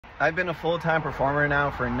I've been a full-time performer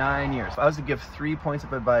now for 9 years. If I was to give 3 points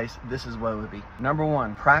of advice, this is what it would be. Number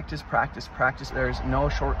one, practice, practice, practice. There's no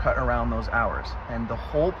shortcut around those hours. And the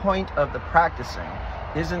whole point of the practicing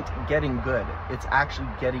isn't getting good. It's actually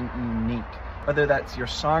getting unique. Whether that's your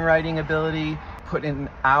songwriting ability, put in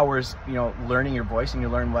hours, learning your voice, and you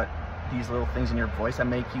learn what these little things in your voice that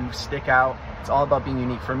make you stick out. It's all about being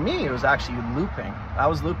unique. For me, it was actually looping. I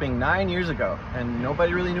was looping 9 years ago and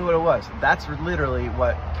nobody really knew what it was. That's literally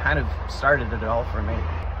what kind of started it all for me.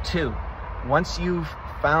 2, once you've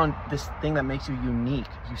found this thing that makes you unique,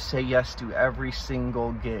 you say yes to every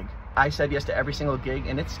single gig. I said yes to every single gig,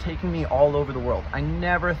 and it's taken me all over the world. I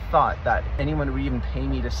never thought that anyone would even pay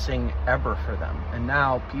me to sing ever for them. And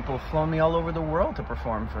now people flown me all over the world to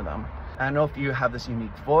perform for them. I don't know if you have this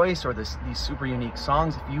unique voice or these super unique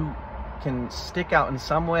songs. If you can stick out in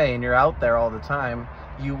some way and you're out there all the time,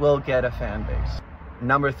 you will get a fan base.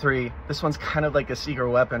 Number 3, this one's kind of like a secret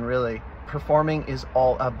weapon, really. Performing is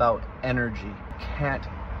all about energy. You can't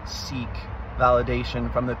seek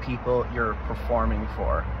validation from the people you're performing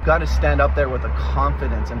for. You gotta stand up there with a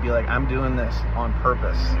confidence and be like, I'm doing this on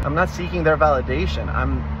purpose. I'm not seeking their validation.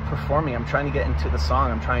 I'm performing. I'm trying to get into the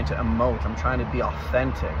song. I'm trying to emote. I'm trying to be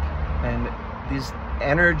authentic. And this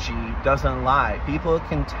energy doesn't lie. People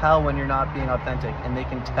can tell when you're not being authentic, and they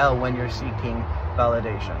can tell when you're seeking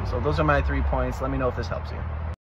validation. So those are my 3 points. Let me know if this helps you.